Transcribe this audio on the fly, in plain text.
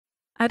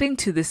Adding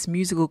to this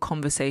musical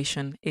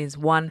conversation is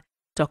one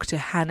Dr.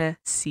 Hannah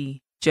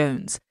C.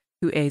 Jones,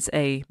 who is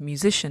a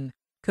musician,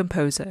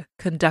 composer,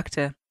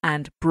 conductor,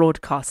 and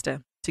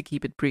broadcaster, to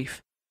keep it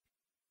brief.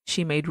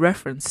 She made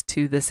reference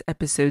to this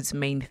episode's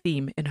main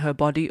theme in her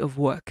body of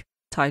work,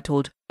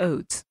 titled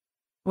Odes.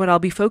 What I'll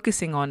be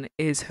focusing on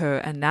is her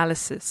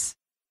analysis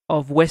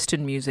of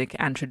Western music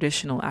and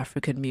traditional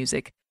African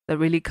music that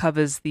really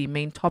covers the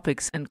main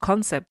topics and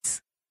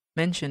concepts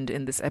mentioned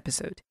in this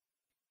episode.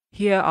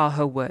 Here are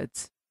her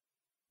words.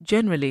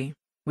 Generally,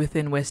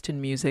 within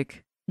Western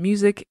music,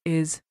 music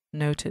is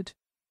noted.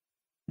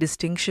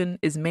 Distinction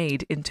is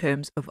made in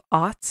terms of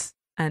arts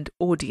and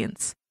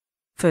audience,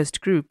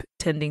 first group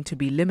tending to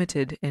be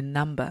limited in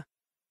number.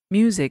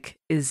 Music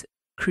is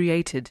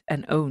created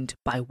and owned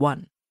by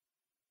one.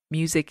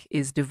 Music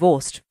is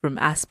divorced from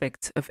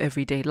aspects of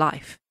everyday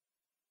life.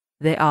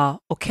 There are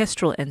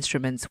orchestral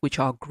instruments which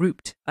are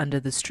grouped under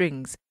the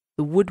strings,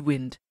 the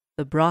woodwind,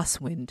 the brass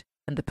wind,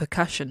 and the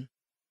percussion.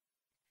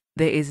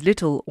 There is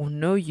little or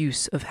no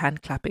use of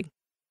hand clapping.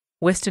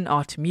 Western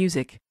art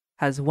music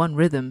has one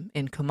rhythm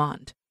in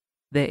command.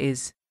 There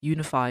is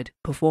unified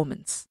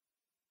performance.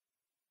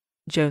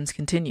 Jones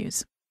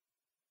continues.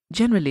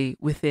 Generally,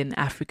 within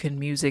African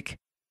music,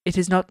 it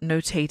is not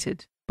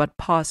notated but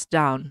passed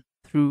down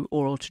through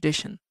oral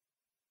tradition.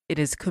 It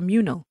is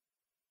communal.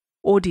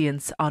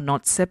 Audience are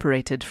not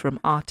separated from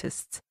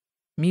artists.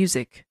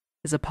 Music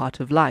is a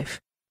part of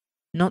life,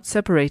 not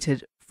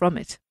separated from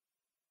it.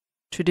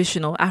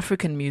 Traditional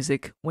African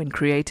music, when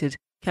created,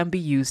 can be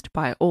used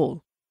by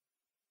all.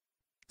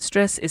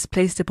 Stress is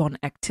placed upon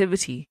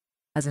activity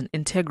as an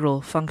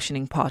integral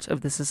functioning part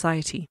of the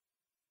society.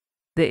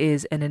 There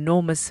is an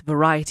enormous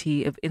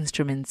variety of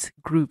instruments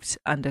grouped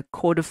under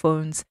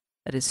chordophones,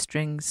 that is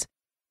strings,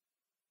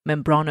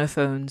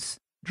 membranophones,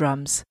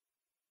 drums,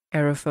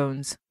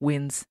 aerophones,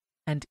 winds,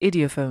 and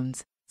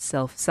idiophones,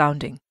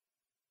 self-sounding.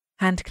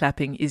 Hand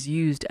clapping is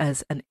used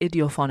as an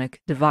idiophonic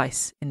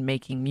device in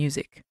making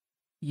music.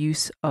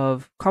 Use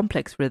of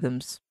complex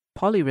rhythms,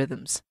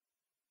 polyrhythms.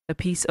 A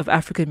piece of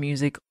African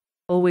music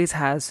always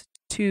has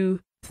 2,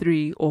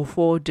 3, or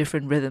 4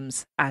 different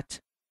rhythms at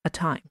a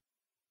time.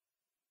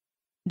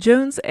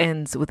 Jones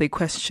ends with a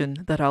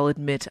question that I'll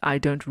admit I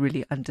don't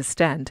really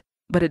understand,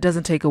 but it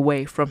doesn't take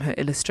away from her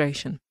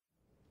illustration.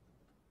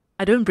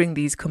 I don't bring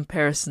these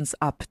comparisons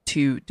up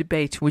to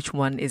debate which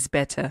one is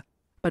better,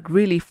 but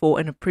really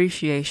for an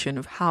appreciation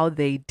of how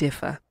they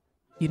differ.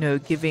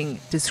 Giving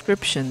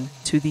description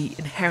to the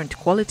inherent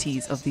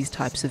qualities of these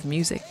types of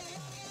music.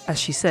 As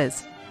she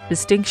says,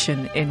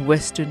 distinction in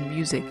Western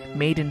music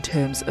made in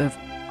terms of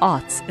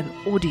arts and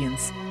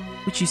audience,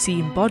 which you see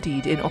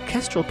embodied in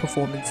orchestral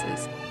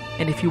performances.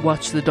 And if you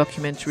watch the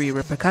documentary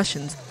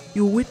Repercussions,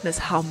 you'll witness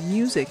how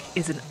music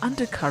is an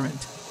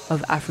undercurrent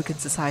of African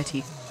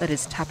society that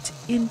is tapped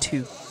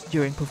into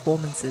during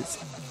performances.